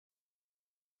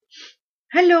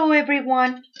Hello,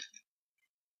 everyone.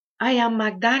 I am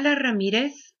Magdala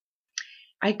Ramirez.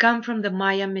 I come from the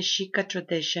Maya Mexica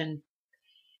tradition.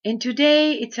 And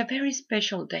today it's a very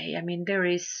special day. I mean, there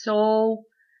is so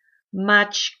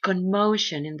much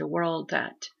commotion in the world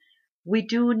that we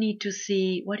do need to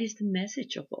see what is the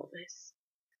message of all this.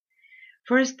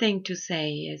 First thing to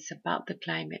say is about the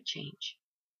climate change.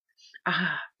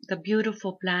 The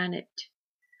beautiful planet,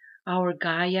 our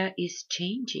Gaia is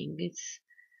changing. It's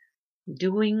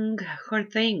doing her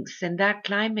things, and that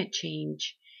climate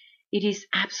change, it is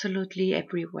absolutely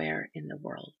everywhere in the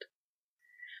world.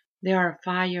 There are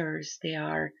fires, there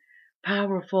are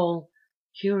powerful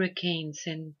hurricanes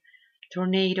and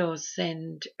tornadoes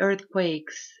and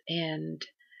earthquakes and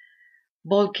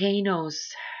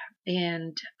volcanoes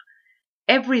and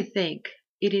everything.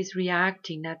 It is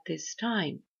reacting at this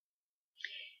time.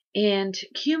 And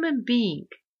human beings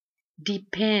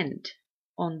depend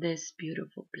on this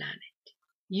beautiful planet.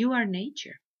 You are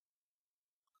nature.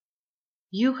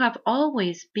 You have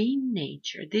always been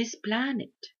nature, this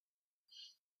planet.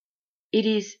 It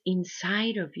is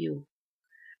inside of you,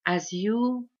 as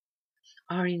you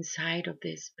are inside of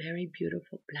this very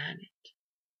beautiful planet.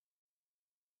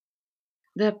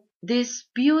 This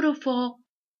beautiful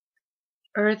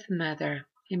Earth Mother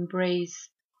embraces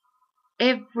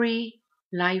every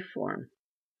life form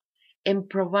and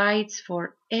provides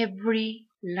for every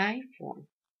life form.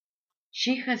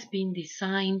 She has been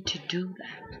designed to do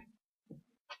that.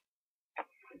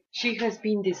 She has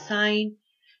been designed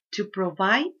to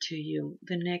provide to you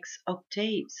the next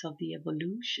octaves of the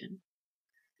evolution.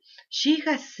 She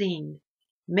has seen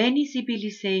many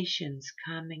civilizations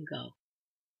come and go.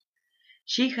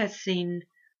 She has seen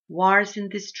wars and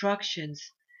destructions,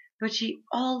 but she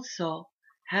also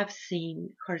has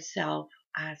seen herself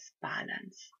as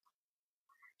balance.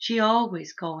 She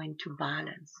always going to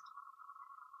balance.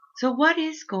 So what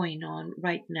is going on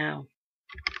right now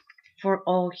for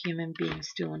all human beings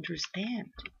to understand?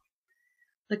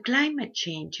 The climate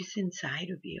change is inside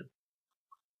of you.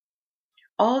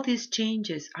 All these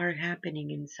changes are happening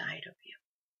inside of you.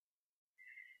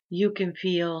 You can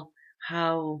feel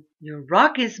how your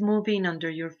rock is moving under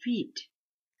your feet.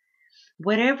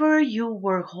 Whatever you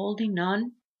were holding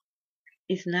on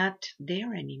is not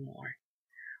there anymore.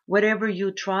 Whatever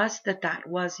you trust that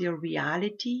was your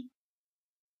reality,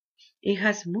 it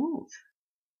has moved.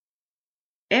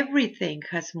 Everything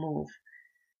has moved.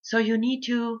 So you need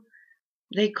to,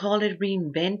 they call it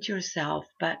reinvent yourself,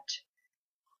 but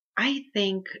I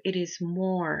think it is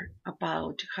more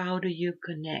about how do you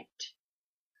connect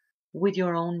with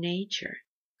your own nature?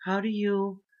 How do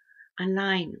you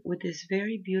align with this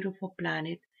very beautiful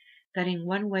planet that in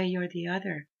one way or the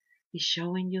other is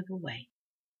showing you the way?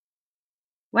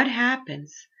 What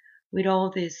happens with all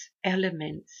these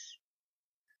elements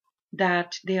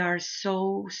that they are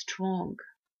so strong?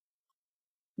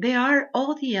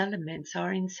 All the elements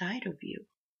are inside of you.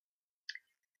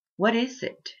 What is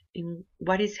it? And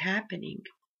what is happening?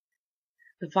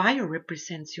 The fire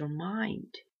represents your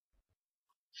mind.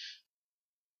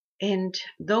 And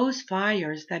those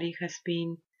fires that it has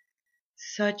been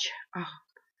such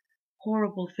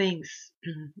horrible things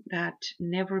that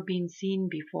never been seen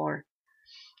before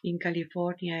in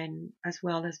California and as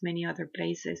well as many other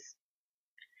places.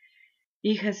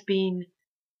 It has been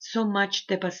so much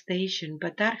devastation,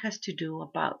 but that has to do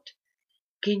about,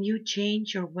 can you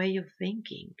change your way of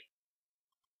thinking?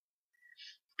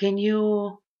 Can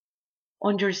you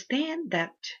understand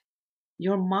that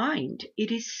your mind,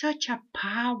 it is such a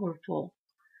powerful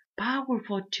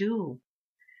tool,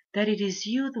 that it is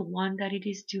you the one that it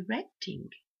is directing.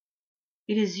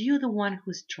 It is you the one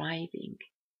who's driving.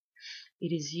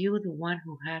 It is you the one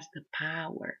who has the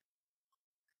power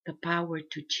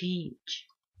to change,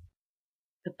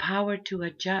 the power to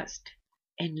adjust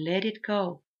and let it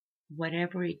go,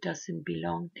 whatever it doesn't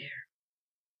belong there.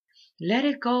 Let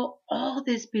it go all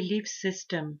this belief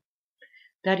system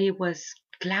that it was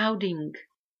clouding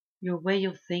your way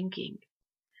of thinking.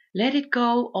 Let it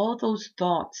go all those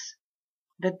thoughts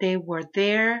that they were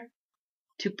there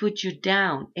to put you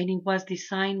down, and it was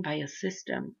designed by a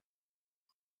system.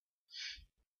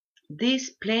 This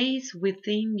place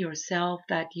within yourself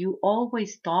that you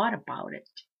always thought about it,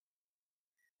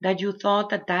 that you thought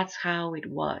that that's how it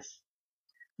was,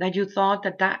 that you thought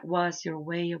that that was your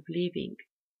way of living.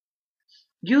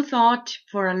 You thought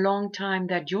for a long time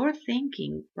that your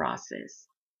thinking process,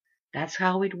 that's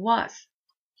how it was.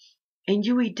 And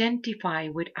you identify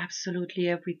with absolutely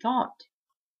every thought.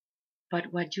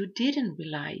 But what you didn't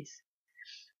realize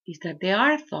is that there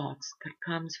are thoughts that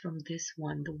comes from this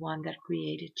one, the one that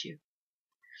created you.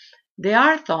 There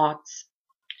are thoughts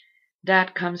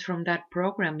that comes from that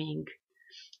programming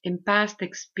and past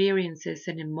experiences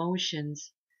and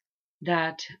emotions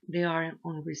that they are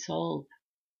unresolved.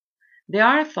 There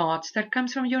are thoughts that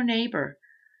comes from your neighbor.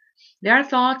 There are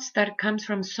thoughts that comes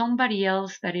from somebody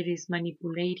else that it is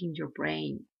manipulating your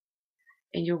brain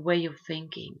and your way of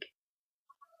thinking.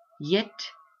 Yet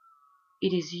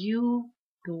it is you,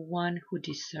 the one who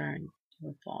discern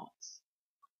your thoughts.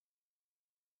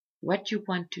 What you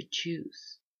want to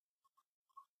choose.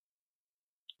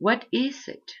 What is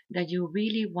it that you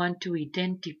really want to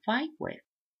identify with?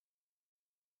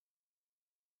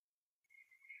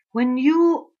 When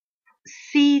you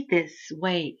see these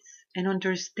ways and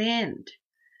understand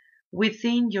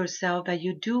within yourself that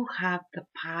you do have the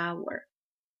power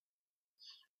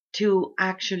to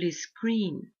actually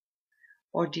screen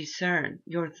or discern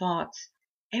your thoughts,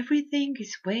 everything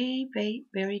is way, way,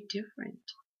 very different.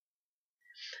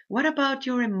 What about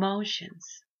your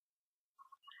emotions?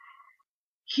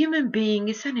 Human being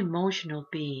is an emotional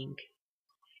being,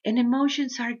 and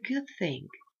emotions are a good thing.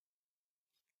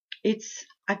 It's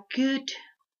a good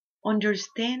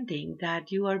understanding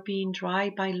that you are being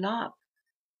driven by love.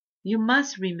 You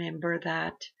must remember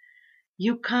that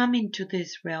you come into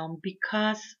this realm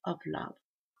because of love.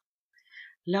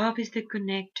 Love is the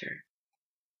connector.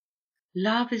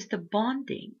 Love is the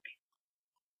bonding.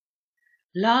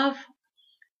 Love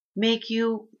make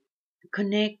you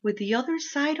connect with the other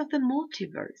side of the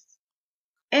multiverse.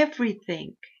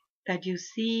 Everything that you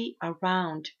see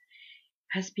around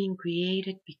has been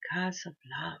created because of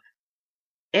love.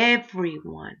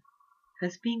 Everyone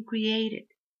has been created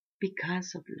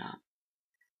because of love.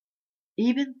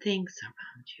 Even things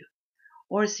around you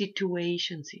or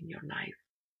situations in your life.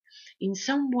 In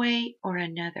some way or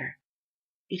another,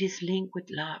 it is linked with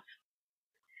love.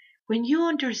 When you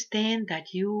understand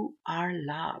that you are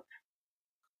love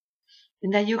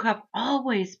and that you have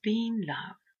always been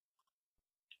love,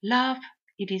 love,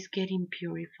 it is getting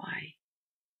purified.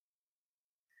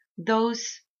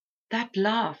 That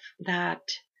love that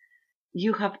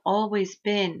you have always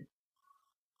been,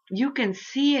 you can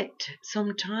see it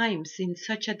sometimes in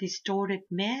such a distorted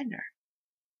manner.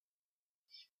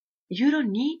 You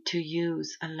don't need to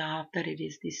use a love that it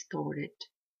is distorted.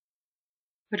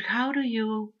 But how do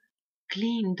you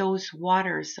clean those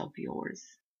waters of yours?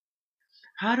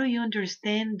 How do you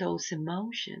understand those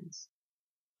emotions?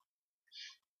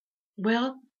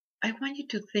 Well, I want you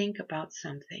to think about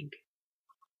something.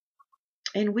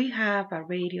 And we have a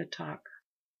radio talk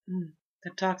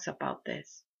that talks about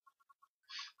this.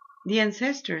 The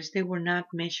ancestors, they were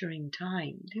not measuring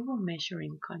time, they were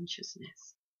measuring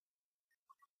consciousness.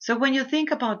 So when you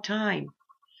think about time,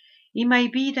 it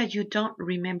might be that you don't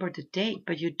remember the date,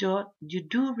 but you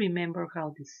do remember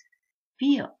how this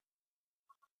feels.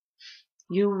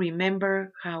 You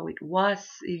remember how it was.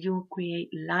 You create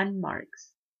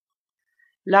landmarks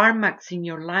in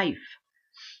your life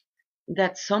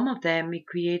that some of them it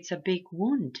creates a big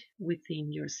wound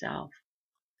within yourself.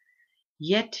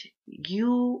 Yet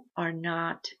you are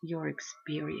not your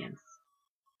experience.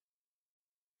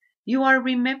 You are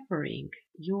remembering,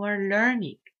 you are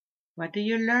learning. What do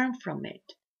you learn from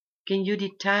it? Can you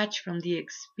detach from the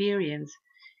experience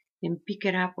and pick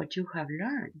it up what you have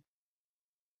learned?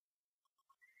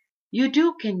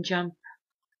 You can jump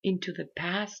into the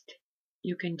past,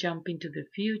 you can jump into the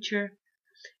future,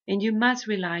 and you must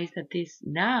realize that this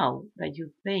now that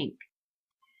you think,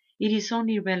 it is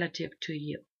only relative to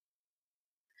you.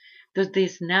 That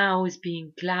this now is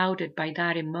being clouded by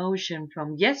that emotion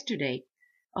from yesterday.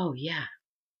 Oh yeah.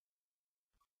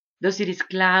 Thus it is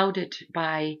clouded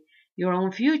by your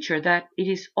own future that it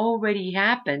is already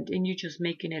happened and you're just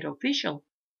making it official.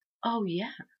 Oh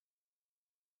yeah.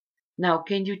 Now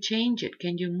can you change it?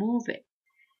 Can you move it?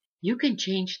 You can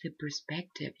change the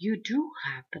perspective. You do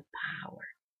have the power.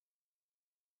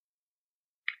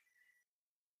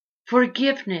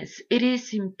 Forgiveness, it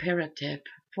is imperative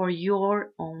for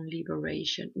your own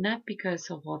liberation, not because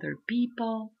of other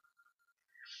people,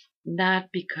 not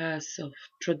because of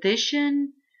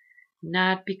tradition,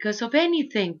 not because of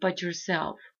anything but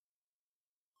yourself.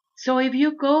 So if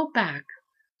you go back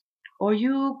or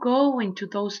you go into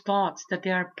those thoughts that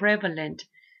they are prevalent,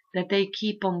 that they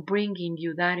keep on bringing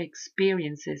you that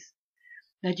experiences,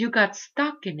 that you got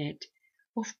stuck in it,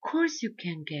 of course you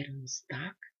can get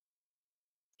unstuck.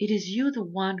 It is you the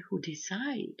one who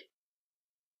decide.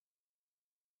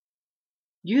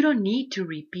 You don't need to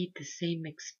repeat the same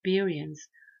experience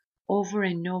over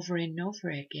and over and over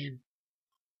again.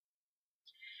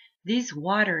 These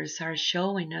waters are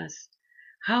showing us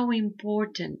how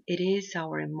important it is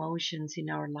our emotions in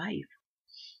our life.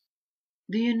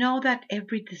 Do you know that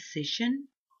every decision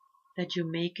that you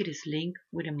make it is linked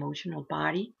with emotional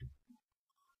body?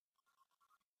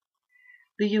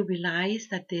 Do you realize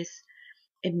that this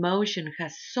emotion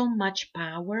has so much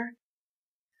power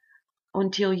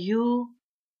until you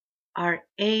are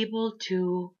able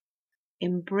to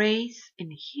embrace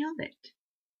and heal it?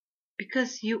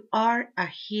 Because you are a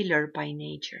healer by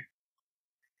nature.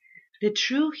 The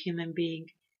true human being,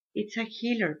 it's a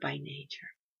healer by nature.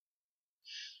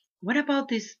 What about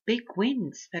these big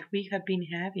winds that we have been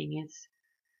having? It's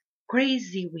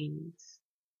crazy winds.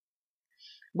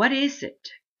 What is it?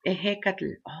 A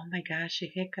Hecatl. Oh my gosh,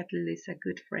 a Hecatl is a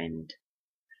good friend.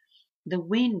 The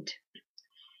wind,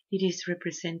 it is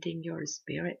representing your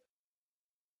spirit.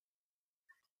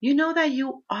 You know that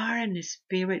you are a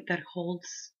spirit that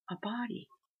holds a body.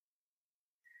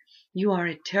 You are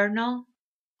eternal.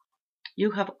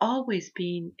 You have always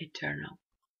been eternal.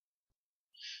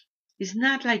 It's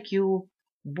not like you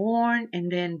born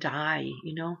and then die,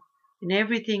 and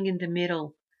everything in the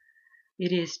middle.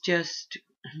 It is just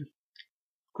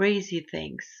crazy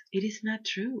things. It is not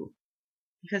true.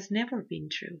 It has never been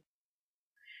true.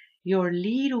 Your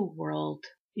little world,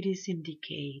 it is in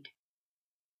decay.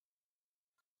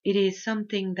 It is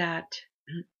something that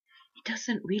it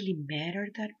doesn't really matter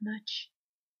that much.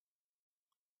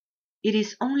 It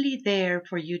is only there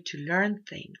for you to learn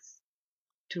things,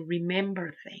 to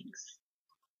remember things,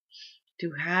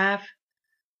 to have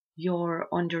your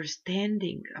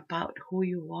understanding about who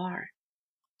you are.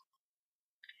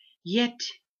 Yet,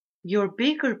 your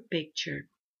bigger picture,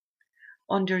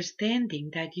 understanding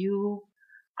that you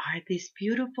are this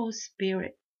beautiful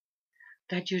spirit,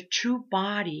 that your true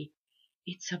body,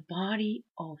 it's a body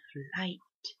of light.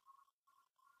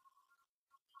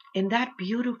 And that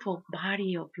beautiful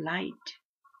body of light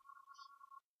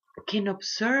can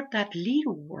observe that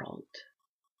little world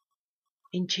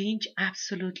and change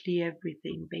absolutely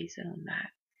everything based on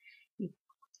that.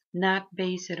 Not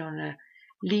based on a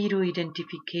little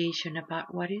identification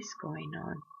about what is going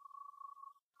on.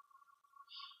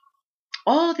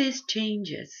 All these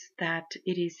changes that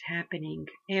it is happening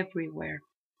everywhere.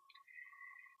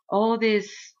 All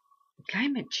this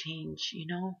climate change,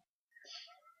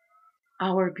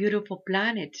 our beautiful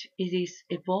planet, it is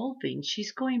evolving.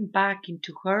 She's going back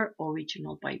into her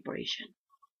original vibration.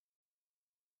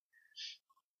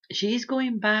 She is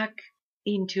going back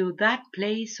into that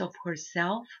place of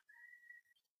herself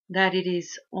that it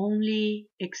is only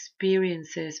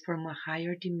experiences from a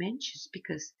higher dimensions,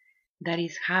 because that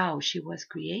is how she was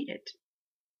created.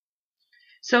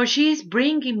 So she is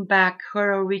bringing back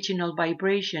her original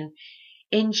vibration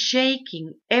and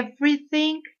shaking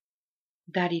everything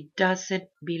that it doesn't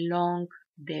belong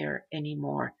there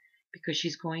anymore, because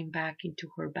she's going back into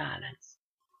her balance.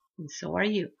 And so are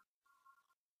you.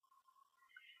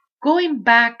 Going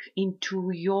back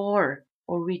into your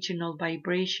original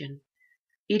vibration,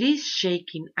 it is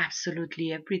shaking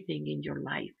absolutely everything in your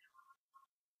life.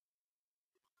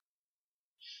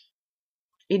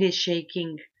 It is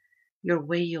shaking your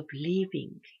way of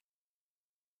living.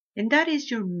 And that is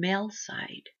your male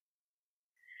side.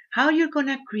 How you're going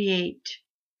to create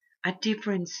a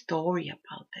different story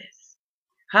about this.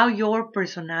 How your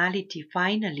personality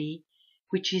finally,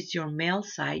 which is your male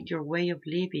side, your way of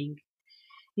living,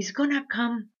 is going to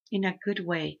come in a good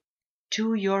way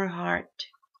to your heart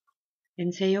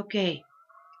and say, okay,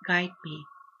 guide me.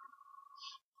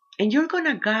 And you're going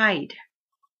to guide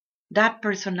that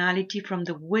personality from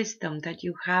the wisdom that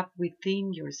you have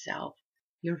within yourself,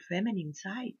 your feminine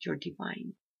side, your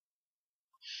divine.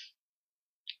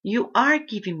 You are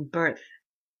giving birth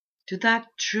to that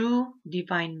true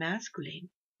divine masculine,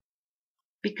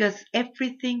 because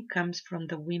everything comes from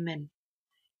the women.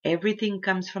 Everything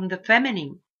comes from the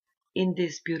feminine in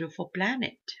this beautiful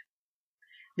planet.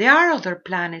 There are other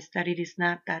planets that it is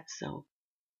not that so.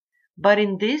 But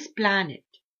in this planet,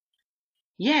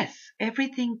 yes,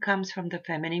 everything comes from the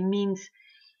feminine, means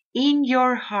in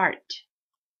your heart,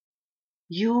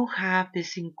 you have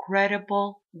this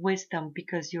incredible wisdom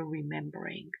because you're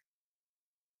remembering.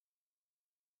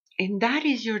 And that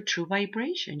is your true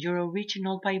vibration, your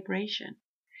original vibration.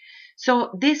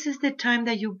 So this is the time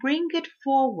that you bring it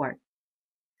forward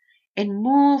and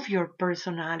move your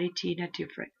personality in a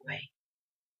different way.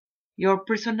 Your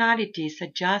personality is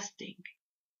adjusting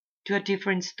to a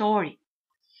different story.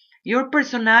 Your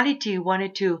personality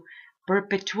wanted to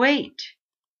perpetuate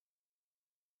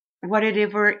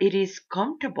whatever it is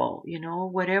comfortable,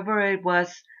 whatever it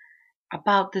was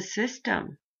about the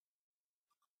system.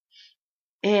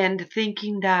 And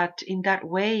thinking that in that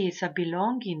way is a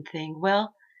belonging thing.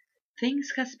 Well,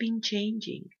 things has been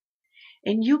changing.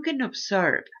 And you can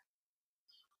observe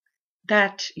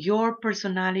that your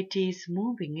personality is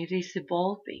moving, it is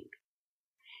evolving.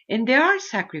 And there are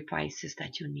sacrifices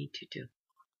that you need to do.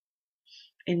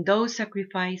 And those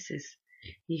sacrifices,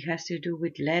 it has to do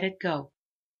with let it go,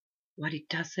 what it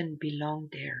doesn't belong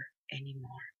there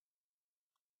anymore.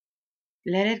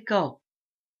 Let it go,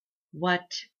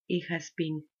 what it has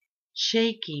been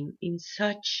shaking in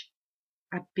such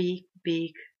a big,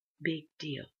 big, big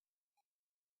deal.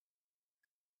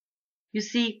 You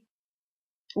see,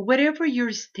 wherever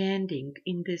you're standing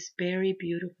in this very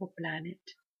beautiful planet,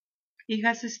 it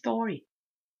has a story,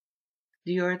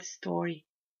 the Earth story.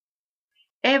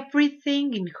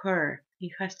 Everything in her,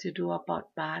 it has to do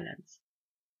about balance.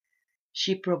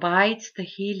 She provides the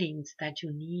healings that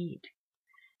you need.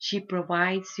 She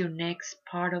provides your next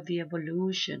part of the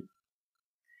evolution.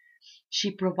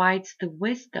 She provides the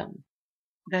wisdom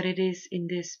that it is in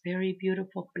this very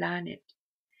beautiful planet.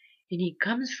 And it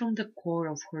comes from the core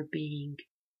of her being,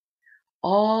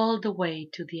 all the way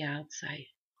to the outside.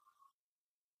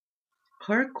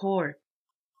 Her core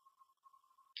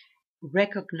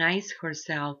recognizes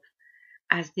herself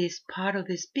as this part of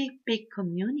this big, big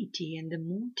community in the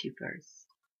multiverse.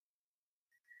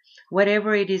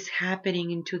 Whatever it is happening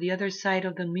into the other side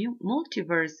of the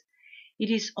multiverse,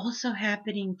 it is also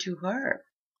happening to her.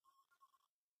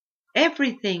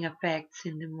 Everything affects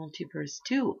in the multiverse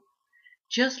too,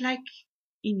 just like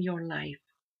in your life.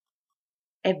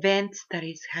 Events that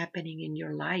is happening in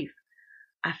your life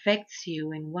affects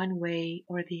you in one way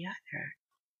or the other.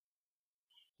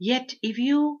 Yet if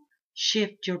you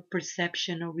shift your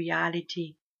perception of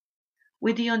reality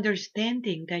with the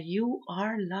understanding that you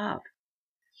are love,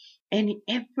 and in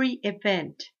every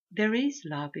event there is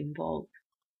love involved,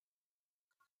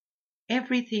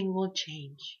 everything will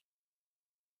change.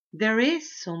 There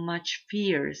is so much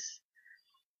fears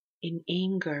and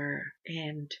anger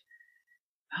and,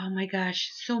 oh my gosh,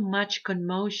 so much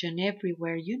commotion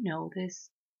everywhere. You know this.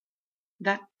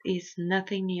 That is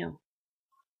nothing new.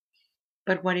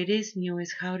 But what it is new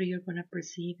is how you're going to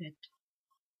perceive it.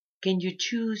 Can you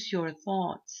choose your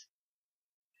thoughts?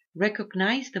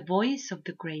 Recognize the voice of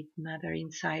the Great Mother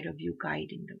inside of you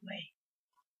guiding the way.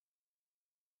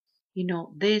 You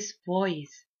know, this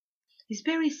voice is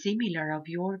very similar of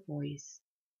your voice.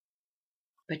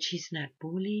 But she's not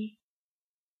bully.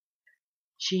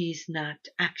 She is not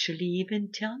actually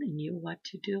even telling you what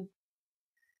to do.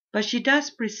 But she does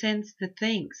present the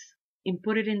things and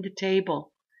put it in the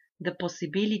table, the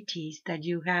possibilities that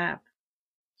you have.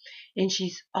 And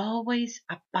she's always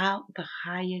about the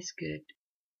highest good.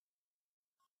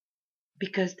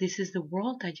 Because this is the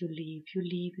world that you live. You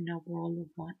live in a world of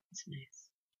oneness.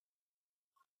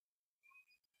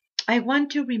 I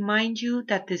want to remind you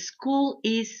that the school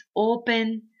is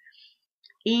open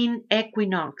in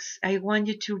Equinox. I want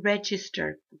you to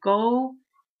register. Go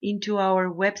into our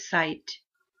website,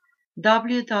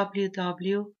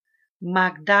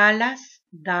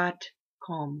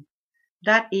 www.magdalas.com.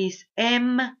 That is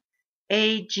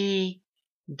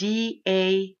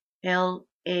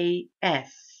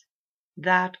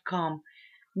MAGDALAS.com.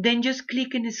 Then just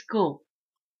click in school.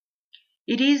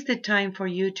 It is the time for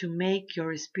you to make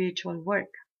your spiritual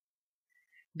work,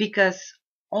 because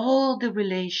all the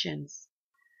relations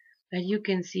that you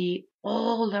can see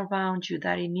all around you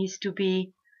that it needs to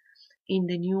be in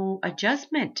the new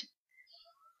adjustment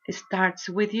starts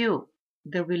with you,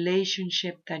 the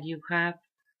relationship that you have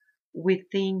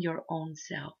within your own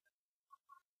self.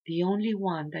 The only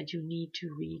one that you need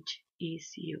to reach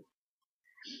is you.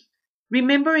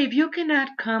 Remember, if you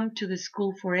cannot come to the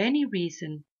school for any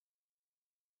reason,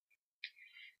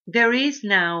 there is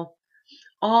now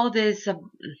all these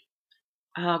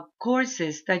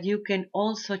courses that you can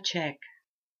also check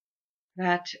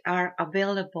that are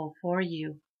available for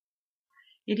you.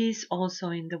 It is also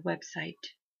in the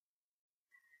website.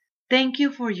 Thank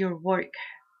you for your work.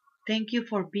 Thank you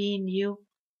for being you.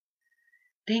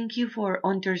 Thank you for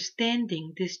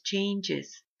understanding these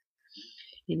changes.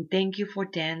 And thank you for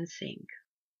dancing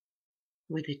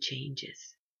with the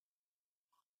changes.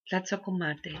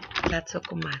 Tlatzokomate,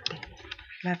 Tlatzokomate,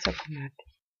 Tlatzokomate.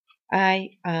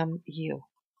 I am you.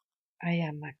 I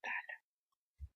am Magdala.